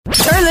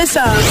this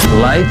up.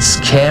 Lights,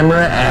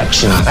 camera,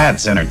 action.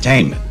 That's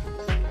entertainment.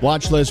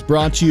 Watch list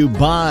brought to you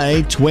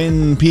by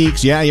Twin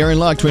Peaks. Yeah, you're in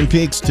luck. Twin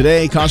Peaks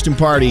today, costume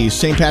parties,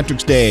 St.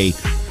 Patrick's Day,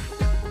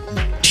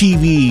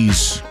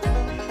 TVs,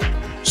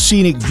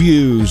 scenic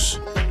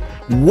views,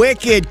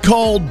 wicked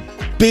cold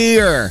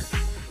beer.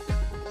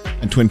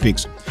 And Twin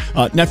Peaks.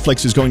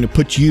 Netflix is going to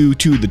put you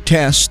to the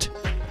test.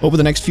 Over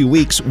the next few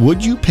weeks,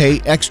 would you pay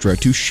extra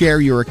to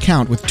share your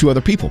account with two other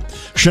people?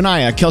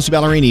 Shania, Kelsey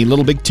Ballerini,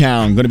 Little Big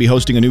Town, going to be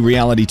hosting a new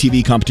reality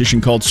TV competition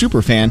called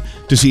Superfan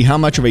to see how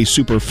much of a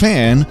super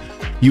fan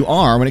you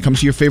are when it comes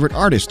to your favorite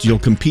artist. You'll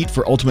compete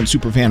for Ultimate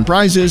Superfan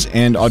prizes,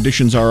 and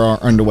auditions are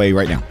underway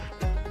right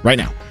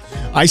now.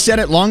 I said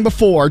it long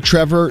before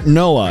Trevor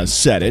Noah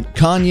said it.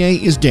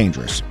 Kanye is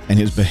dangerous, and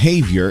his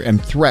behavior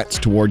and threats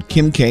toward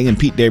Kim K and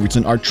Pete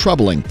Davidson are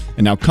troubling.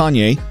 And now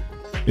Kanye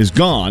is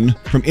gone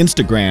from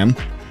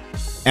Instagram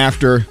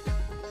after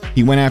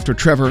he went after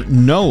Trevor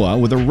Noah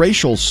with a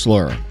racial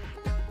slur.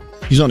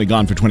 He's only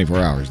gone for 24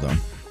 hours, though.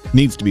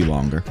 Needs to be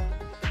longer.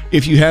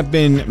 If you have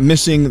been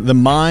missing the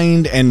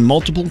mind and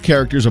multiple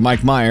characters of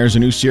Mike Myers, a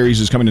new series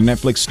is coming to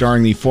Netflix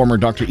starring the former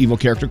Dr. Evil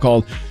character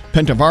called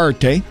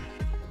Pentavarte.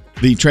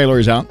 The trailer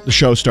is out. The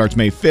show starts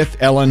May 5th.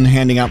 Ellen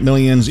handing out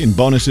millions in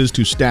bonuses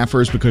to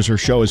staffers because her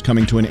show is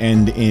coming to an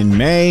end in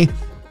May.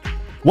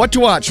 What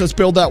to watch? Let's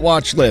build that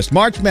watch list.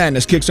 March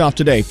Madness kicks off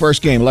today.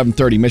 First game,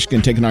 11:30.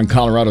 Michigan taking on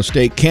Colorado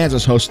State.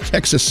 Kansas hosts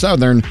Texas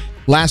Southern.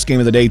 Last game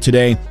of the day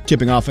today,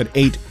 tipping off at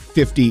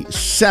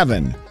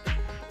 8:57.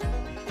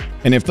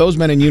 And if those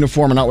men in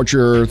uniform are not what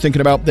you're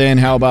thinking about, then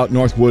how about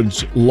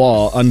Northwood's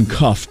Law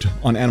uncuffed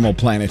on Animal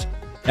Planet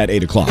at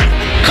 8 o'clock?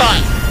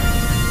 Cut!